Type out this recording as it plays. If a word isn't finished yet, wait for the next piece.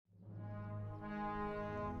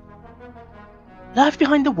Life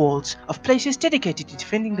behind the walls of places dedicated to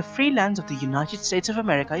defending the free lands of the United States of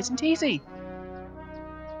America isn't easy.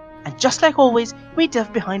 And just like always, we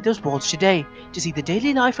delve behind those walls today to see the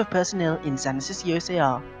daily life of personnel in Zanance's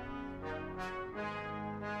USAR.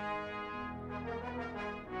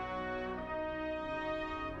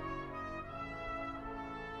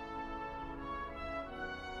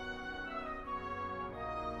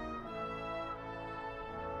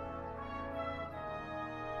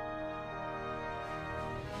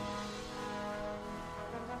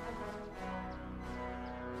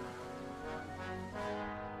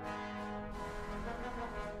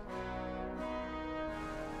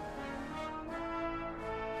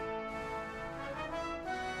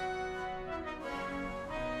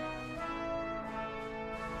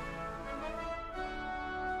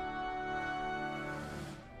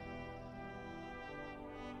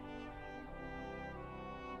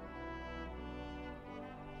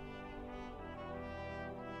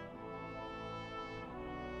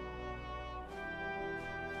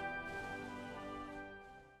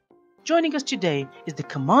 Joining us today is the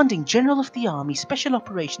Commanding General of the Army Special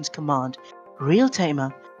Operations Command,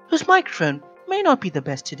 RealTayma, whose microphone may not be the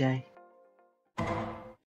best today.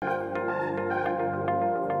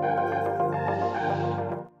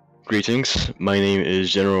 Greetings, my name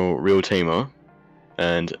is General RealTayma,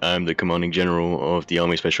 and I'm the Commanding General of the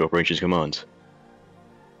Army Special Operations Command.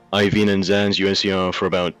 I've been in Zan's USAR for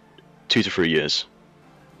about 2 to 3 years.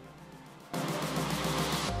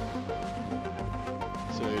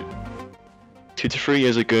 So, 2 to 3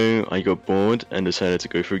 years ago, I got bored and decided to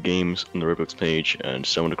go through games on the Roblox page and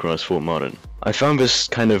stumbled across Fort Modern. I found this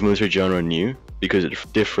kind of military genre new because it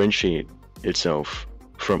differentiates itself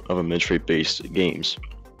from other military-based games.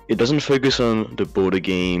 It doesn't focus on the border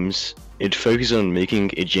games, it focuses on making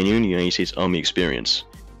a genuine United States Army experience.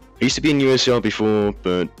 I used to be in USAR before,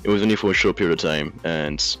 but it was only for a short period of time,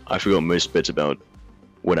 and I forgot most bits about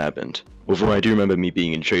what happened. Although I do remember me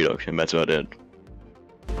being in TRADOC, and that's about it.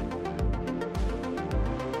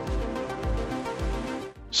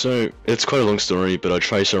 So, it's quite a long story, but I'll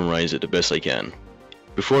try to summarize it the best I can.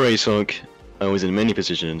 Before ASOC, I was in many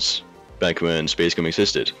positions back when Spacecom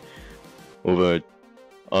existed. Although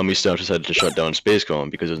Army staff decided to shut down Spacecom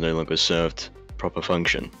because it no longer served proper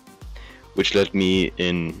function, which led me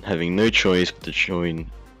in having no choice but to join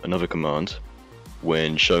another command.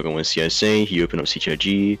 When Shogun was CSA, he opened up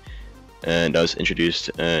CTRG, and I was introduced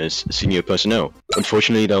as senior personnel.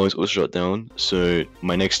 Unfortunately, that was also shut down, so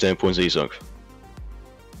my next step was ASOC.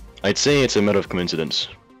 I'd say it's a matter of coincidence.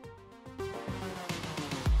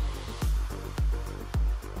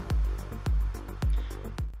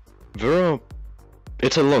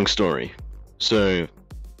 It's a long story. So,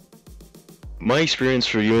 my experience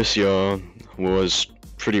for USAR was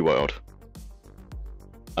pretty wild.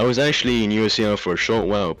 I was actually in USAR for a short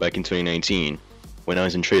while back in 2019 when I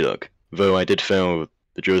was in TRADOC, though I did fail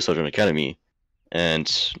the Drill Sergeant Academy,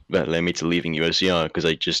 and that led me to leaving USAR because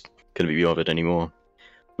I just couldn't be bothered anymore.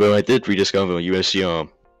 Though I did rediscover USAR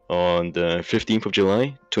on the 15th of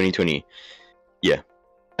July 2020. Yeah.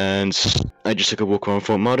 And I just took a walk around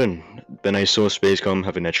Fort Modern. Then I saw Spacecom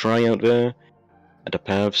having a tryout there at the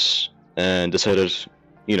paths and decided,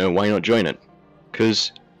 you know, why not join it?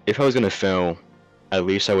 Because if I was gonna fail, at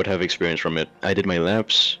least I would have experience from it. I did my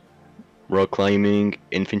laps, rock climbing,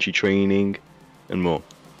 infantry training, and more.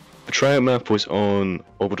 The tryout map was on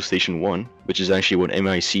Orbital Station 1, which is actually what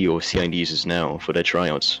MIC or CID uses now for their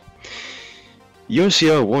tryouts.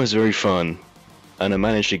 USAR was very fun, and I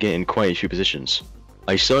managed to get in quite a few positions.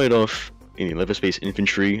 I started off in the level space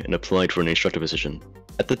infantry and applied for an instructor position.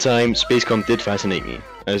 At the time, Spacecom did fascinate me,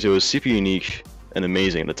 as it was super unique and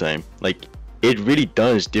amazing at the time. Like, it really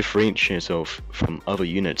does differentiate itself from other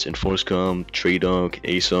units in ForceCom, TRADOC,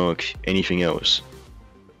 ASOC, anything else.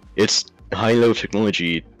 Its high-level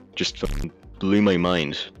technology just fucking blew my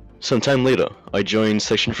mind. Sometime later, I joined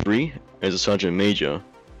Section 3 as a Sergeant Major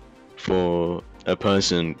for a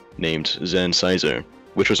person named Zanance,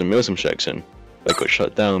 which was a military section that got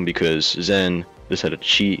shut down because Zen decided to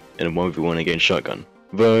cheat in a 1v1 against Shotgun.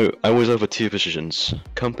 Though I was over 2 positions,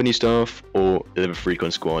 company staff or 11th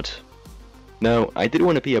Recon Squad. Now, I did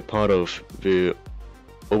want to be a part of the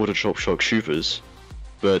Orbital Chop Shock Troopers,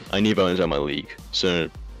 but I knew that was out of my league, so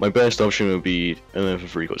my best option would be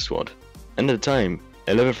 11th Recon Squad. And at the time,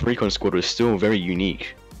 11th Recon Squad was still very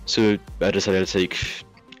unique, so I decided to take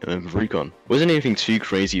 11th Recon. Wasn't anything too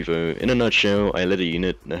crazy though. In a nutshell, I led a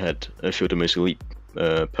unit that had a few of the most elite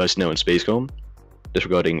personnel in Spacecom,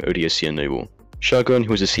 disregarding ODSC and Noble. Shotgun, who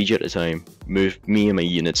was a CG at the time, moved me and my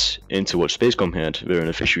units into what Spacecom had, their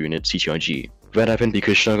unofficial unit, CTRG. That happened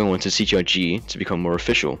because Shotgun wanted CTRG to become more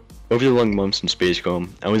official. Over the long months in Spacecom,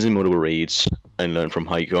 I was in multiple raids and learned from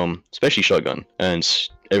Highcom, especially Shotgun, and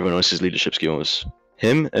everyone else's leadership skills.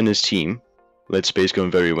 Him and his team led Spacecom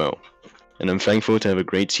very well, and I'm thankful to have a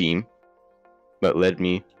great team that led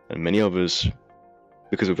me and many others,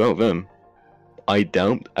 because without them, I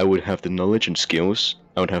doubt I would have the knowledge and skills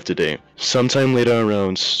I would have today. Sometime later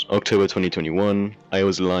around October 2021, I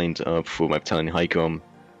was lined up for my battalion Highcom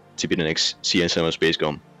to be the next CSM of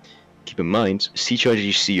Spacecom. Keep in mind,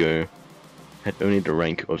 CTRG CO had only the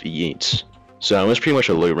rank of E8, so I was pretty much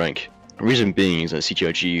a low rank. The reason being is that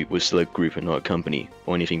CTRG was still a group and not a company,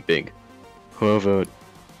 or anything big. However,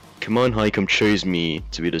 Command Highcom chose me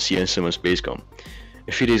to be the CSM of Spacecom.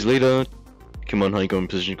 A few days later, Command Highcom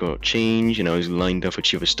position got changed and I was lined up for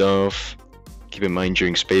Chief of Staff. Keep in mind,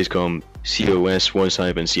 during Spacecom, COS was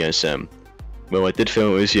higher than CSM. Well, I did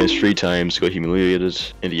fail OCS 3 times, got humiliated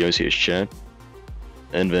in the OCS chat,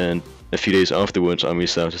 and then a few days afterwards, Army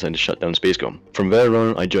Staff decided to shut down Spacecom. From there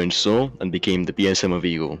on, I joined SOAR and became the BSM of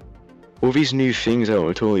Eagle. All these new things that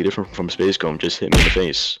were totally different from Spacecom just hit me in the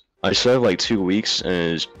face. I served like 2 weeks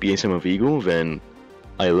as BSM of Eagle, then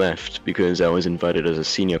I left because I was invited as a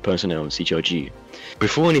senior personnel in CTRG.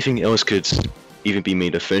 Before anything else could even be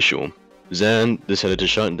made official, Zan decided to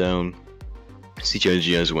shut down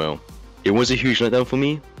CTRG as well. It was a huge letdown for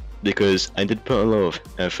me because I did put a lot of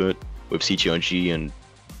effort with CTRG and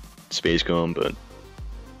Spacecom, but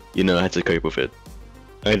you know, I had to cope with it.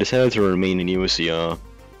 I decided to remain in USAR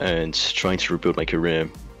and trying to rebuild my career.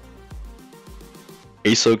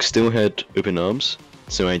 ASOC still had open arms,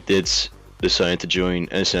 so I did decide to join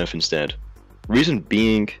SF instead. Reason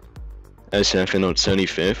being, SF and not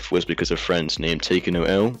 75th was because of friends named Taken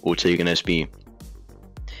OL or Taken SB.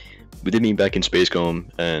 We did meet back in Spacecom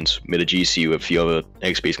and made a GC with a few other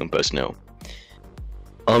ex-Spacecom personnel.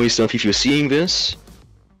 Army Staff, if you're seeing this,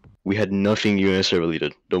 we had nothing USAR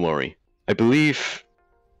related, don't worry. I believe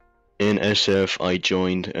in SF I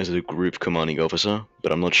joined as a group commanding officer,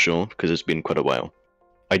 but I'm not sure because it's been quite a while.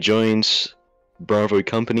 I joined Bravo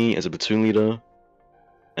Company as a platoon leader,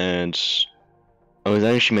 and I was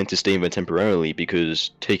actually meant to stay there temporarily because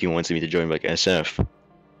Taken wanted me to join like SF,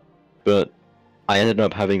 but I ended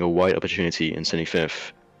up having a wide opportunity in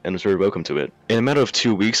 75th, and was very welcome to it. In a matter of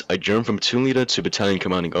 2 weeks, I jumped from platoon leader to battalion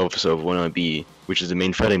commanding officer of 1RB, which is the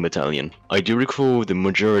main fighting battalion. I do recall the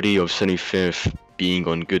majority of 75th being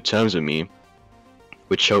on good terms with me,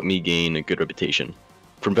 which helped me gain a good reputation.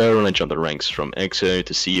 From there on, I jumped the ranks from XO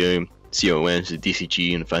to CO, COS to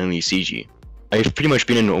DCG, and finally CG. I've pretty much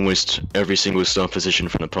been in almost every single staff position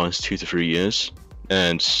for the past 2 to 3 years,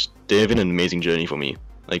 and they've been an amazing journey for me.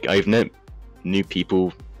 Like, I've met new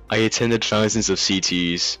people, I attended thousands of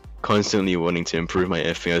CTs, constantly wanting to improve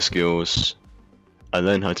my FAR skills. I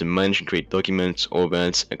learned how to manage and create documents,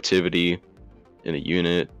 ORBATs, activity in a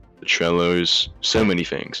unit, the Trellos, so many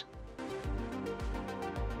things.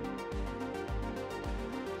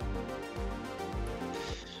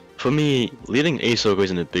 For me, leading ASOC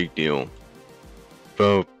isn't a big deal.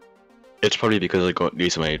 Well, it's probably because I got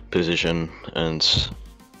used to my position and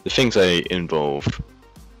the things I involve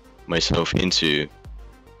myself into,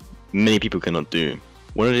 many people cannot do.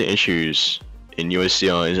 One of the issues in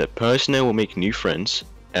USAR is that personnel will make new friends,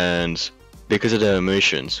 and because of their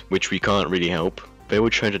emotions, which we can't really help, they will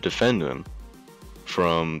try to defend them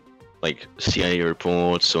from like CIA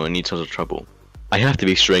reports or any sort of trouble. I have to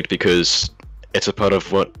be strict because it's a part of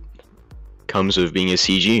what comes with being a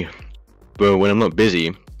CG. But when I'm not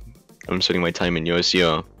busy, I'm spending my time in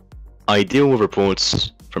USAR, I deal with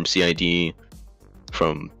reports from CID,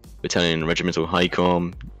 from Battalion and Regimental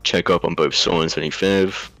Highcom, check up on both SOAR and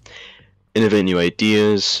 75th, innovate new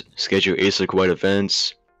ideas, schedule ASOC-wide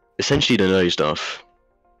events, essentially the nerdy stuff.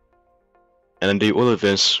 And I do all of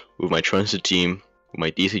this with my trusted team, with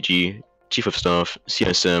my DCG, Chief of Staff,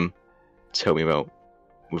 CSM, to help me out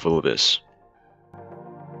with all of this.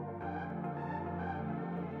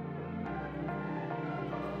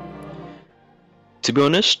 To be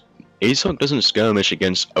honest, ASOC doesn't skirmish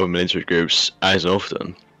against other military groups as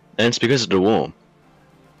often, and it's because of the war.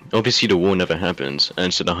 Obviously the war never happened,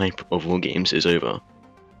 and so the hype of war games is over.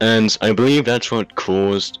 And I believe that's what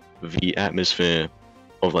caused the atmosphere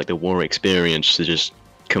of like the war experience to just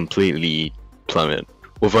completely plummet.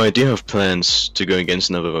 Although I do have plans to go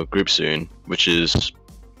against another group soon, which is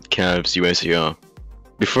CAV's USAR.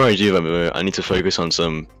 Before I do that though, I need to focus on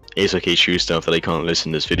some ASOC HQ stuff that I can't list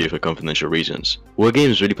in this video for confidential reasons. War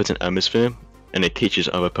games really puts an atmosphere, and it teaches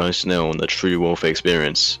other personnel on the true warfare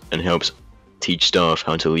experience, and helps teach staff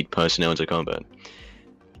how to lead personnel into combat.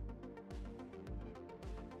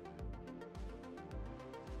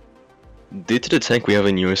 due to the tech we have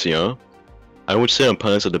in USAR, I would say our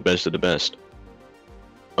pilots are the best of the best.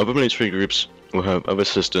 Other military groups will have other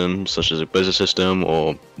systems, such as a buzzer system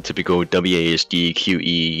or typical WASD,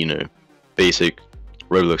 QE, you know, basic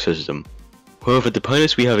Roblox system. However, the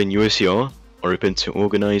pilots we have in USAR are open to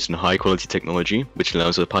organized and high quality technology, which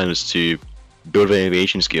allows our pilots to build their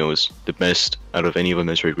aviation skills the best out of any other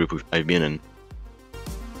military group I've been in.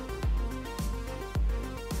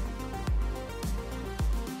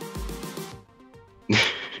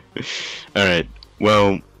 Alright,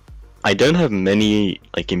 well, I don't have many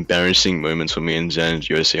embarrassing moments for me in Zanance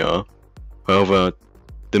USAR. However,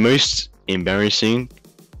 the most embarrassing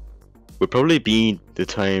would probably be the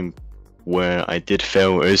time where I did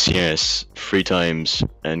fail OCS 3 times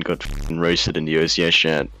and got roasted in the OCS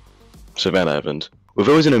chat. So that happened.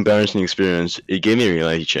 Although it was an embarrassing experience, it gave me a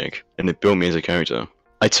reality check and it built me as a character.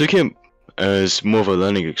 I took it as more of a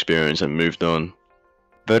learning experience and moved on.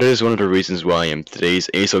 That is one of the reasons why I am today's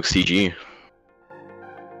ASOC CG.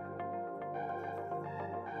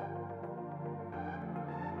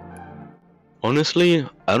 Honestly,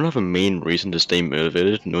 I don't have a main reason to stay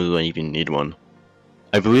motivated, nor do I even need one.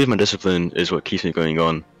 I believe my discipline is what keeps me going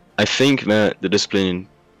on. I think that the discipline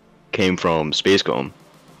came from SpaceCom,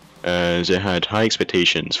 as it had high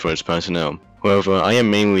expectations for its personnel. However, I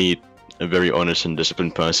am mainly a very honest and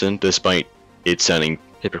disciplined person, despite it sounding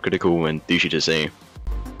hypocritical and douchey to say.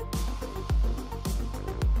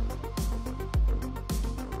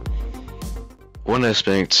 One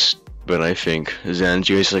aspect that I think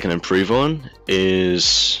Zanance can improve on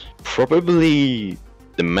is probably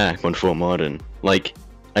the map on Fort Martin. Like,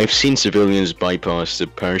 I've seen civilians bypass the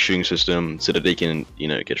parachuting system so that they can, you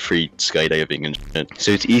know, get free skydiving and shit.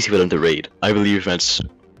 So it's easy for them to raid. I believe that's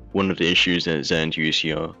one of the issues that Zanance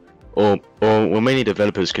or many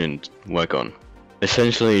developers can work on.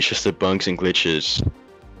 Essentially, it's just the bugs and glitches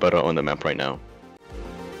that are on the map right now.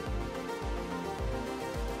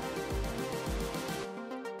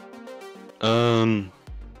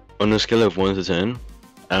 On a scale of 1 to 10,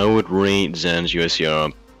 I would rate Zanance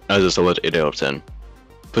USAR as a solid 8 out of 10.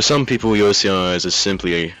 For some people, USAR is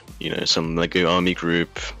simply, you know, some Lego army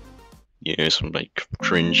group, you know, some like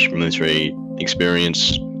cringe military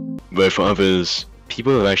experience. But for others,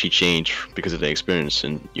 people have actually changed because of their experience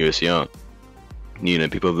in USAR. You know,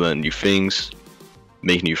 people have learned new things,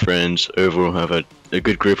 make new friends, overall have a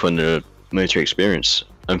good grip on the military experience.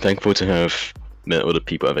 I'm thankful to have met all the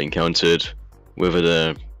people I've encountered, whether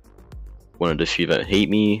they're one of the few that hate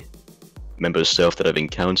me, members of staff that I've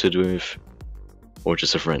encountered with, or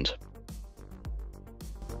just a friend.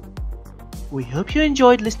 We hope you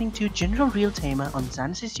enjoyed listening to General RealTayma on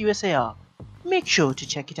Zanance's USAR. Make sure to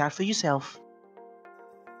check it out for yourself.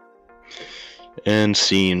 And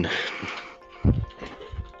scene.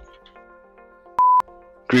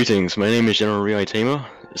 Greetings, my name is General RealTayma.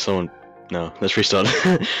 Someone... No, let's restart.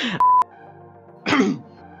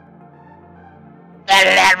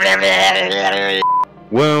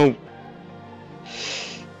 Well...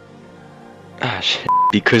 shit.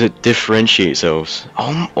 Because it differentiates ourselves.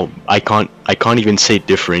 Oh, I can't even say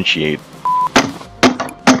differentiate.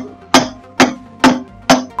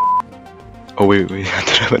 Oh wait, I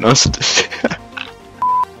don't have an answer to say.